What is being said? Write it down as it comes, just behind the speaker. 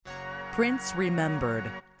Prince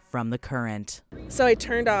remembered from The Current. So I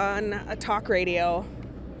turned on a talk radio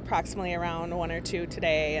approximately around 1 or 2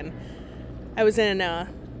 today, and I was in a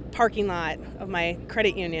parking lot of my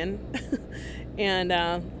credit union, and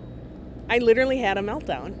I literally had a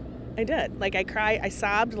meltdown. I did. Like, I cried, I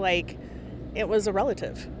sobbed like it was a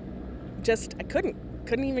relative. I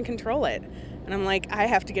couldn't even control it. And I'm like, I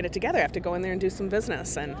have to get it together. I have to go in there and do some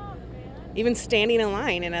business. And even standing in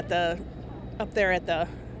line and up there at the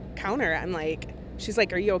counter, I'm like, she's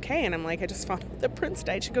like, are you okay? And I'm like, I just found out that Prince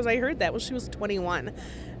died. She goes, I heard that. Well, she was 21.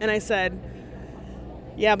 And I said,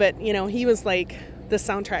 yeah, but, he was like the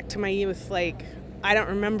soundtrack to my youth. Like, I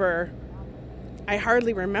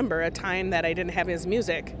hardly remember a time that I didn't have his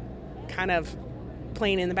music kind of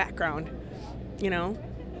playing in the background,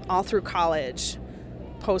 all through college,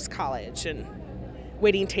 post-college, and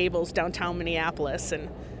waiting tables downtown Minneapolis and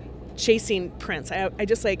chasing Prince. I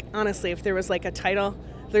just, like, honestly, if there was like a title,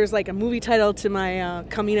 there's like a movie title to my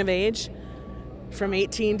coming of age from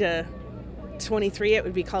 18 to 23, it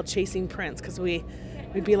would be called Chasing Prince, because we'd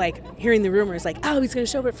be like hearing the rumors like, oh, he's going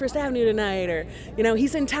to show up at First Avenue tonight, or,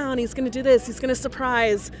 he's in town, he's going to do this, he's going to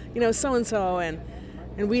surprise, so-and-so, and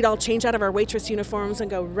we'd all change out of our waitress uniforms and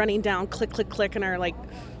go running down, click, click, click, in our, like,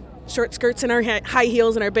 short skirts and our high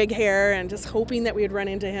heels and our big hair, and just hoping that we would run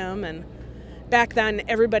into him. And back then,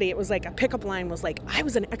 it was like a pickup line was like, I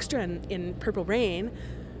was an extra in Purple Rain.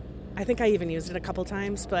 I think I even used it a couple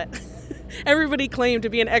times, but everybody claimed to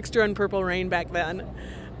be an extra in Purple Rain back then.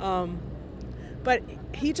 But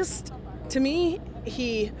he just, to me,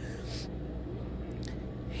 he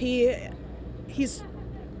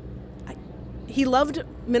loved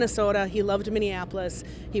Minnesota. He loved Minneapolis.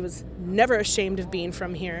 He was never ashamed of being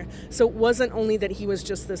from here. So it wasn't only that he was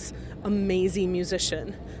just this amazing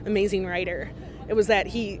musician, amazing writer. It was that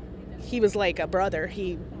he was like a brother.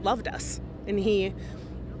 He loved us, and he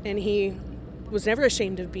was never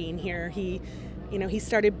ashamed of being here. He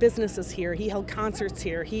started businesses here. He held concerts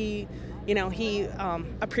here. He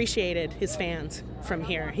appreciated his fans from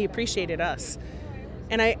here. He appreciated us.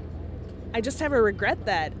 And I just have a regret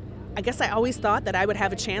that I guess I always thought that I would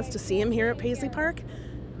have a chance to see him here at Paisley Park,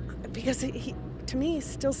 because he to me, he's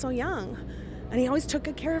still so young. And he always took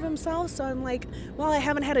good care of himself. So I'm like, well, I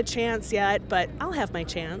haven't had a chance yet, but I'll have my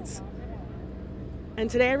chance. And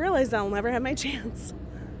today I realized I'll never have my chance.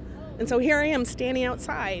 And so here I am standing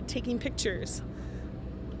outside taking pictures.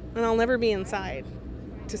 And I'll never be inside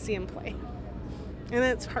to see him play. And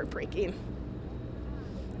it's heartbreaking.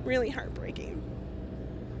 Really heartbreaking.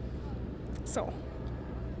 So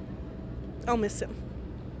I'll miss him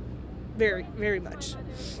very, very much.